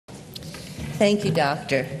Thank you,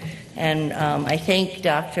 Doctor. And I thank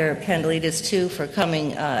Dr. Pendelides, too, for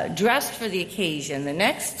coming dressed for the occasion. The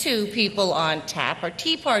next two people on tap are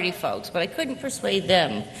Tea Party folks, but I couldn't persuade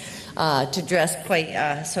them to dress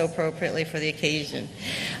quite so appropriately for the occasion.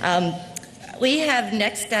 We have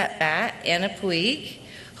next at bat Anna Puig,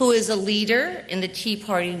 who is a leader in the Tea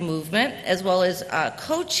Party movement, as well as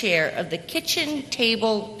co-chair of the Kitchen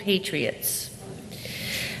Table Patriots.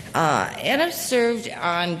 Anna served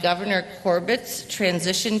on Governor Corbett's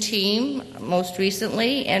transition team most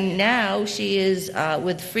recently, and now she is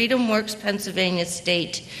with Freedom Works Pennsylvania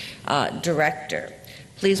State Director.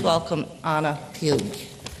 Please welcome Anna Puig.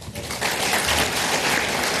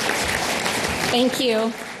 Thank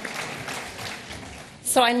you.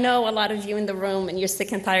 So I know a lot of you in the room, and you're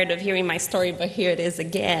sick and tired of hearing my story, but here it is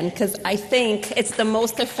again, because I think it's the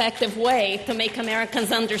most effective way to make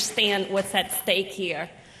Americans understand what's at stake here.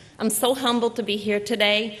 I'm so humbled to be here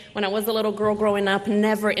today. When I was a little girl growing up,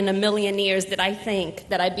 never in a million years did I think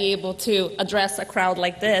that I'd be able to address a crowd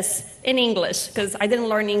like this in English, because I didn't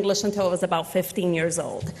learn English until I was about 15 years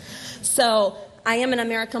old. So I am an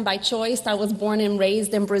American by choice. I was born and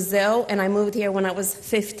raised in Brazil, and I moved here when I was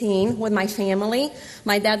 15 with my family.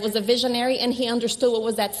 My dad was a visionary, and he understood what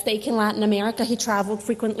was at stake in Latin America. He traveled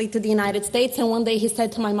frequently to the United States, and one day he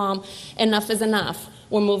said to my mom, "Enough is enough.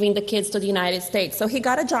 We're moving the kids to the United States." So he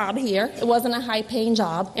got a job here. It wasn't a high-paying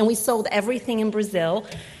job, and we sold everything in Brazil.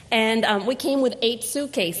 And we came with 8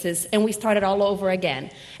 suitcases, and we started all over again.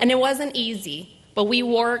 And it wasn't easy, but we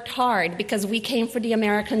worked hard because we came for the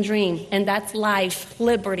American dream, and that's life,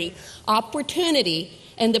 liberty, opportunity,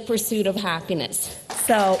 and the pursuit of happiness.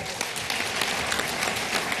 So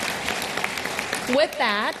with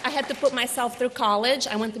that, I had to put myself through college.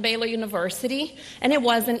 I went to Baylor University, and it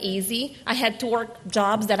wasn't easy. I had to work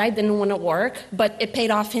jobs that I didn't want to work, but it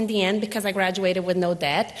paid off in the end because I graduated with no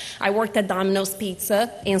debt. I worked at Domino's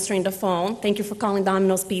Pizza, answering the phone. Thank you for calling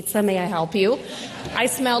Domino's Pizza. May I help you? I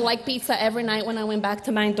smelled like pizza every night when I went back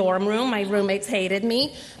to my dorm room. My roommates hated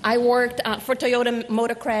me. I worked for Toyota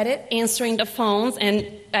Motor Credit, answering the phones, and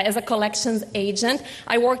as a collections agent.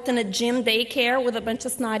 I worked in a gym daycare with a bunch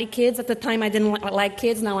of snotty kids. At the time, I didn't like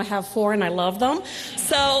kids. Now I have 4, and I love them.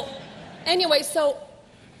 So anyway, so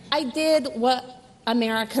I did what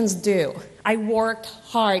Americans do. I worked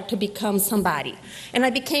hard to become somebody, and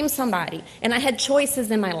I became somebody, and I had choices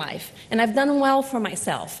in my life, and I've done well for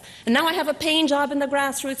myself. And now I have a paying job in the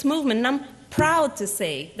grassroots movement, and I'm proud to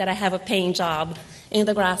say that I have a paying job in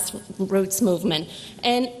the grassroots movement.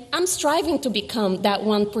 And I'm striving to become that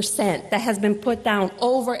 1% that has been put down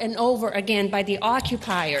over and over again by the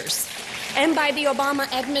occupiers and by the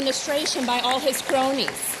Obama administration, by all his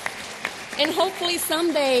cronies. And hopefully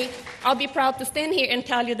someday I'll be proud to stand here and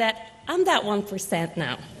tell you that I'm that 1%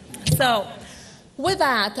 now. So with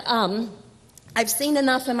that, I've seen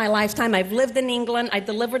enough in my lifetime. I've lived in England. I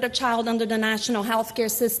delivered a child under the national health care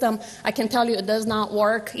system. I can tell you it does not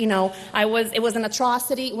work. You know, it was an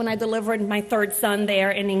atrocity when I delivered my 3rd son there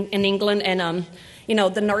in England. And, you know,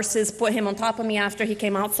 the nurses put him on top of me after he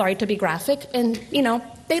came out. Sorry to be graphic. And, you know,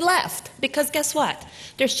 they left because guess what?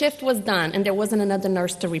 Their shift was done and there wasn't another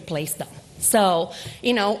nurse to replace them. So,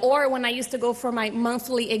 you know, or when I used to go for my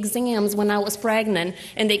monthly exams when I was pregnant,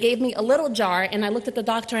 and they gave me a little jar, and I looked at the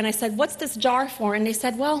doctor and I said, "What's this jar for?" And they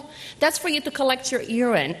said, "Well, that's for you to collect your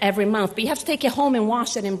urine every month, but you have to take it home and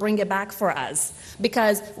wash it and bring it back for us,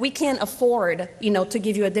 because we can't afford, you know, to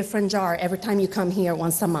give you a different jar every time you come here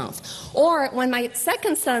once a month." Or when my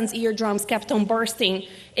 2nd son's eardrums kept on bursting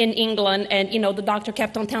in England, and, you know, the doctor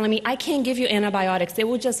kept on telling me, "I can't give you antibiotics. It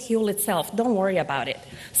will just heal itself. Don't worry about it."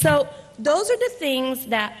 So those are the things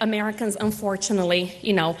that Americans, unfortunately,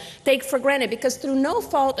 you know, take for granted, because through no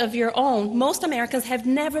fault of your own, most Americans have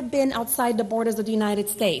never been outside the borders of the United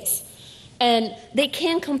States. And they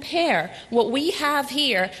can't compare what we have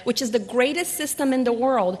here, which is the greatest system in the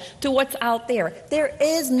world, to what's out there. There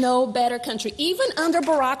is no better country. Even under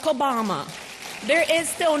Barack Obama, there is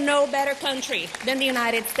still no better country than the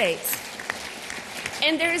United States.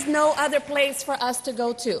 And there is no other place for us to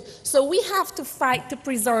go to. So we have to fight to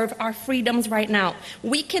preserve our freedoms right now.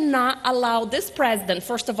 We cannot allow this president,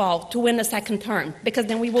 first of all, to win a 2nd term, because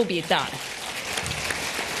then we will be done.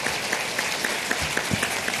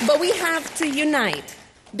 But we have to unite,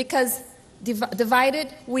 because divided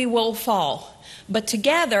we will fall. But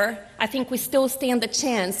together, I think we still stand a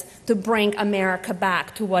chance to bring America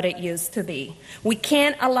back to what it used to be. We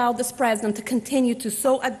can't allow this president to continue to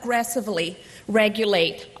so aggressively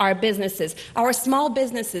regulate our businesses, our small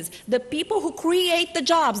businesses, the people who create the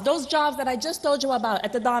jobs, those jobs that I just told you about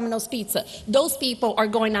at the Domino's Pizza. Those people are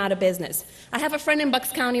going out of business. I have a friend in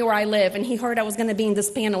Bucks County where I live, and he heard I was going to be in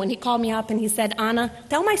this panel, and he called me up and he said, Anna,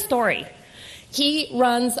 tell my story. He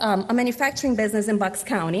runs a manufacturing business in Bucks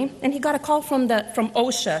County, and he got a call from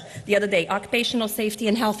OSHA the other day, Occupational Safety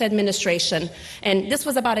and Health Administration, and this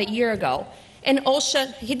was about a year ago. And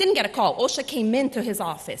OSHA, he didn't get a call. OSHA came into his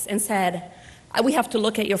office and said, we have to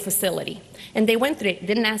look at your facility. And they went through it,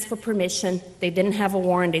 didn't ask for permission, they didn't have a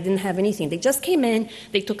warrant, they didn't have anything. They just came in,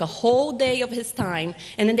 they took a whole day of his time,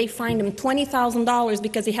 and then they fined him $20,000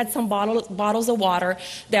 because he had some bottles of water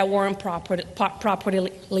that weren't properly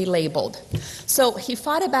labeled. So he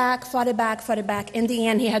fought it back. In the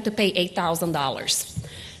end, he had to pay $8,000.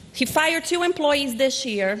 He fired 2 employees this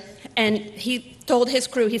year, and he told his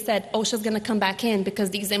crew, he said, OSHA's going to come back in because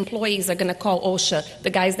these employees are going to call OSHA, the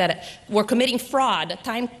guys that were committing fraud,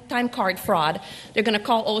 time card fraud. They're going to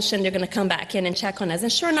call OSHA and they're going to come back in and check on us.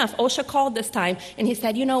 And sure enough, OSHA called this time and he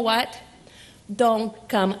said, you know what? Don't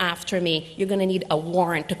come after me. You're going to need a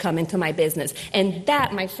warrant to come into my business. And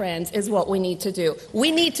that, my friends, is what we need to do.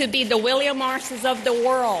 We need to be the William Marshes of the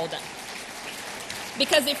world.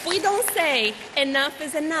 Because if we don't say enough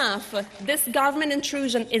is enough, this government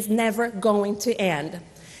intrusion is never going to end.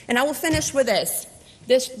 And I will finish with this.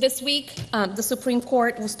 This week, the Supreme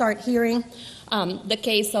Court will start hearing the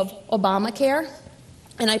case of Obamacare.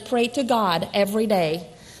 And I pray to God every day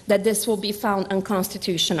that this will be found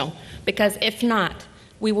unconstitutional. Because if not,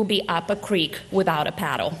 we will be up a creek without a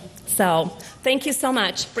paddle. So thank you so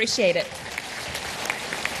much. Appreciate it.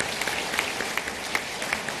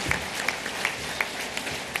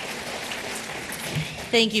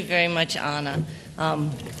 Thank you very much, Anna.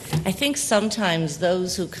 I think sometimes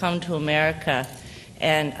those who come to America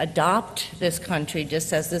and adopt this country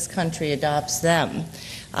just as this country adopts them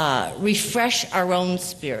refresh our own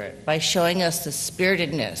spirit by showing us the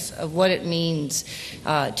spiritedness of what it means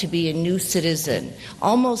to be a new citizen,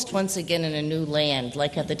 almost once again in a new land,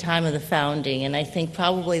 like at the time of the founding. And I think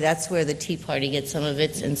probably that's where the Tea Party gets some of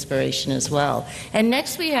its inspiration as well. And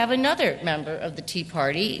next we have another member of the Tea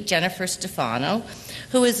Party, Jennifer Stefano,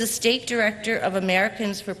 who is the State Director of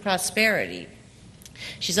Americans for Prosperity.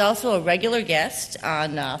 She's also a regular guest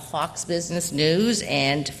on Fox Business News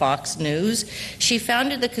and Fox News. She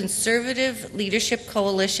founded the Conservative Leadership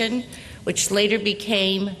Coalition, which later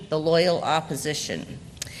became the Loyal Opposition.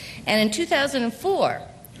 And in 2004,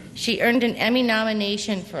 she earned an Emmy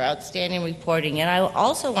nomination for outstanding reporting. And I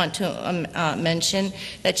also want to mention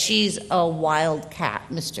that she's a wildcat,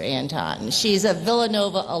 Mr. Anton. She's a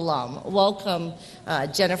Villanova alum. Welcome,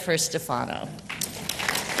 Jennifer Stefano.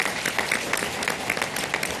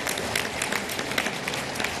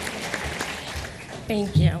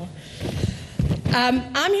 Thank you.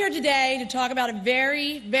 I'm here today to talk about a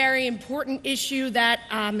very, very important issue that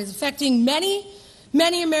is affecting many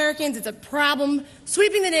Americans. It's a problem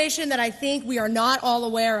sweeping the nation that I think we are not all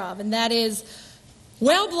aware of, and that is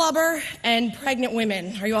whale blubber and pregnant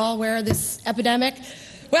women. Are you all aware of this epidemic?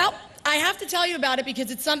 Well, I have to tell you about it because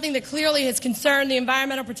it's something that clearly has concerned the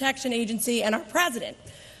Environmental Protection Agency and our president.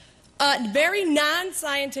 A very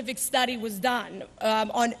non-scientific study was done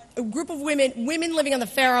on a group of women living on the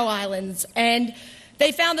Faroe Islands, and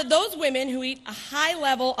they found that those women who eat a high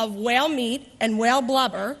level of whale meat and whale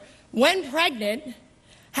blubber, when pregnant,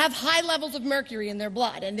 have high levels of mercury in their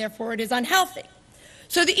blood, and therefore it is unhealthy.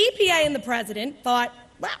 So the EPA and the president thought,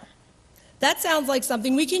 wow, that sounds like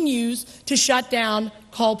something we can use to shut down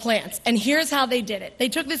coal plants. And here's how they did it. They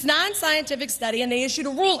took this non-scientific study and they issued a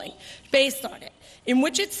ruling based on it, in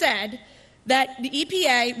which it said that the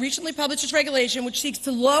EPA recently published this regulation which seeks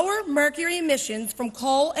to lower mercury emissions from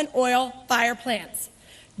coal and oil fire plants,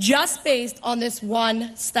 just based on this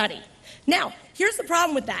one study. Now, here's the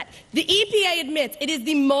problem with that. The EPA admits it is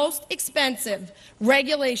the most expensive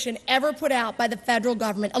regulation ever put out by the federal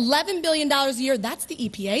government. $11 billion a year, that's the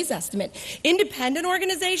EPA's estimate. Independent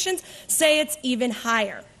organizations say it's even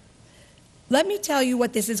higher. Let me tell you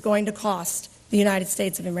what this is going to cost the United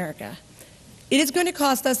States of America. It is going to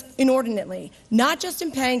cost us inordinately, not just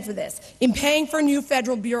in paying for this, in paying for new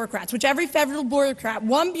federal bureaucrats, which every federal bureaucrat,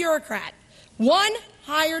 one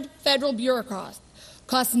hired federal bureaucrat,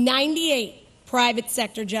 costs 98 private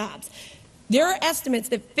sector jobs. There are estimates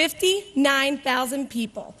that 59,000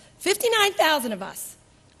 people, 59,000 of us,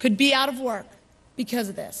 could be out of work because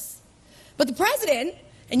of this. But the president,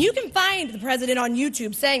 and you can find the president on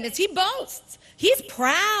YouTube saying this, he boasts. He's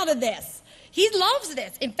proud of this. He loves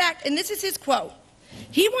this. In fact, and this is his quote,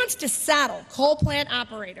 he wants to saddle coal plant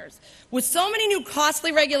operators with so many new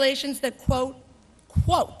costly regulations that, quote,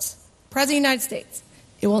 President of the United States,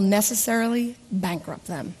 it will necessarily bankrupt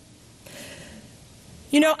them.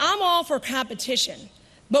 You know, I'm all for competition,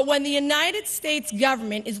 but when the United States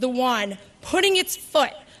government is the one putting its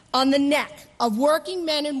foot on the neck of working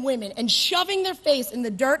men and women and shoving their face in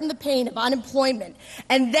the dirt and the pain of unemployment,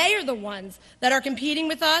 and they are the ones that are competing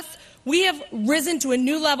with us, we have risen to a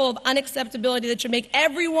new level of unacceptability that should make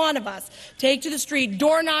every one of us take to the street,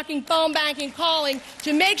 door knocking, phone banking, calling,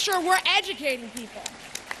 to make sure we're educating people.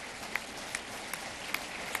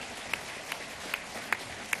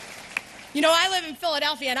 You know, I live in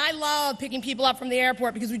Philadelphia, and I love picking people up from the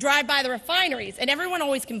airport because we drive by the refineries, and everyone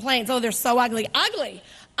always complains, oh, they're so ugly. Ugly.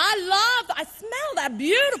 I smell that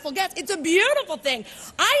beautiful gas. It's a beautiful thing.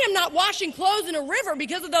 I am not washing clothes in a river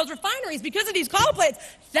because of those refineries, because of these coal plants.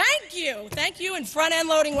 Thank you. Thank you, and front-end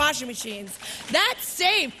loading washing machines. That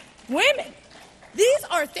saved women. These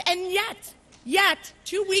are, and yet,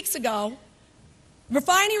 2 weeks ago,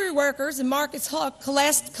 refinery workers in Marcus Hook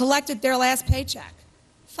collected their last paycheck.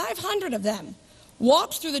 500 of them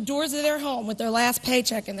walked through the doors of their home with their last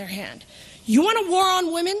paycheck in their hand. You want a war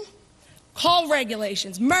on women? Coal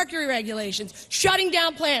regulations, mercury regulations, shutting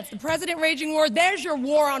down plants, the president raging war. There's your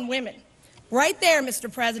war on women. Right there,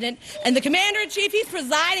 Mr. President. And the commander-in-chief, he's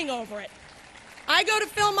presiding over it. I go to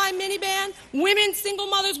fill my minivan. Women, single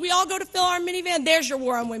mothers, we all go to fill our minivan. There's your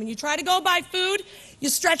war on women. You try to go buy food, you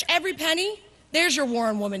stretch every penny. There's your war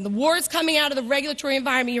on women. The war is coming out of the regulatory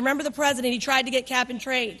environment. You remember the president, he tried to get cap and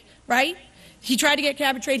trade, right? He tried to get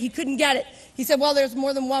cap and trade. He couldn't get it. He said, well, there's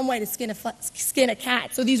more than one way to skin a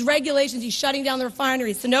cat. So these regulations, he's shutting down the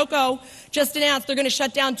refineries. Sunoco just announced they're going to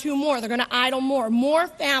shut down 2 more. They're going to idle more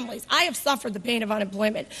families. I have suffered the pain of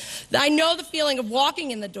unemployment. I know the feeling of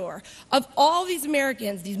walking in the door, of all these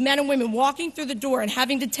Americans, these men and women walking through the door and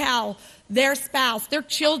having to tell their spouse, their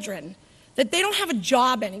children, that they don't have a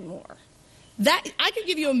job anymore. That, I could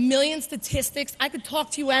give you a million statistics. I could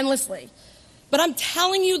talk to you endlessly. But I'm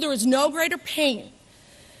telling you, there is no greater pain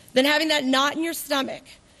than having that knot in your stomach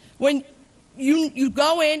when you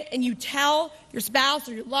go in and you tell your spouse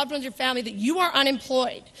or your loved ones, your family, that you are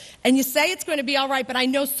unemployed. And you say it's going to be all right, but I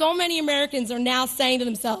know so many Americans are now saying to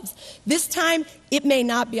themselves, this time it may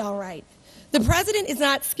not be all right. The president is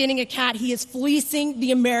not skinning a cat. He is fleecing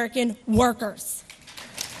the American workers.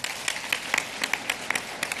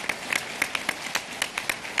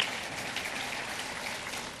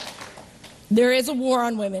 There is a war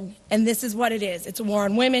on women, and this is what it is. It's a war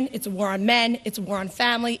on women, it's a war on men, it's a war on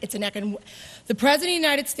family, it's an The President of the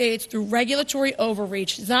United States, through regulatory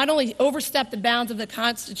overreach, has not only overstepped the bounds of the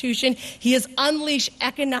Constitution, he has unleashed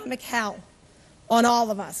economic hell on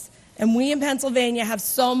all of us. And we in Pennsylvania have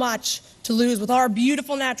so much to lose with our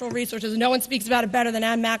beautiful natural resources. No one speaks about it better than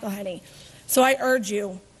Ann McElhenney. So I urge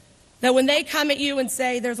you that when they come at you and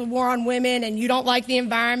say there's a war on women and you don't like the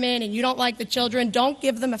environment and you don't like the children, don't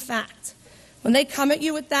give them a fact. When they come at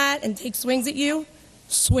you with that and take swings at you,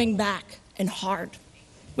 swing back and hard.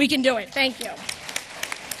 We can do it. Thank you.